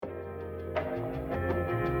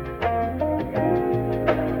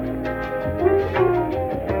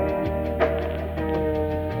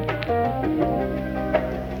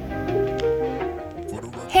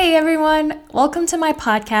everyone, welcome to my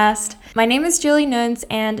podcast. My name is Julie Nuns,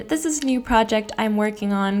 and this is a new project I'm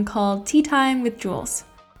working on called Tea Time with Jules.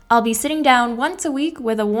 I'll be sitting down once a week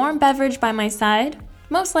with a warm beverage by my side,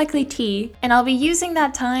 most likely tea, and I'll be using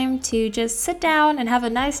that time to just sit down and have a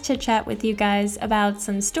nice chit-chat with you guys about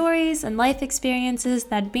some stories and life experiences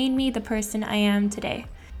that made me the person I am today.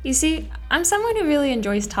 You see, I'm someone who really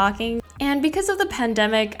enjoys talking, and because of the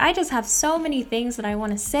pandemic, I just have so many things that I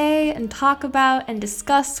want to say and talk about and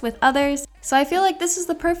discuss with others, so I feel like this is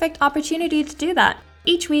the perfect opportunity to do that.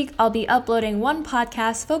 Each week, I'll be uploading one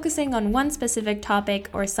podcast focusing on one specific topic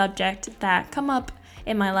or subject that come up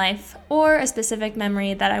in my life, or a specific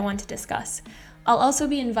memory that I want to discuss. I'll also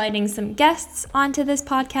be inviting some guests onto this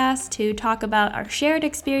podcast to talk about our shared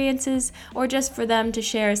experiences, or just for them to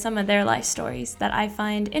share some of their life stories that I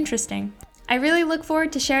find interesting. I really look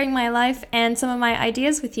forward to sharing my life and some of my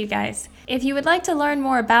ideas with you guys. If you would like to learn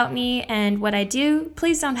more about me and what I do,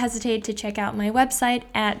 please don't hesitate to check out my website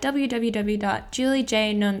at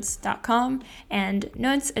www.juliejnuns.com, and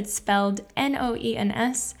Nuns, it's spelled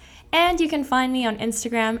Noens, and you can find me on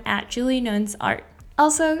Instagram at JulieNunsArt.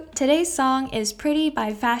 Also, today's song is Pretty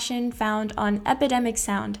by Fashion, found on Epidemic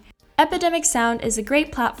Sound. Epidemic Sound is a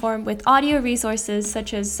great platform with audio resources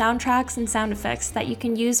such as soundtracks and sound effects that you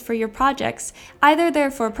can use for your projects, either they're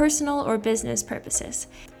for personal or business purposes.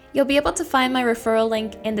 You'll be able to find my referral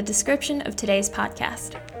link in the description of today's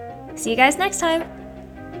podcast. See you guys next time!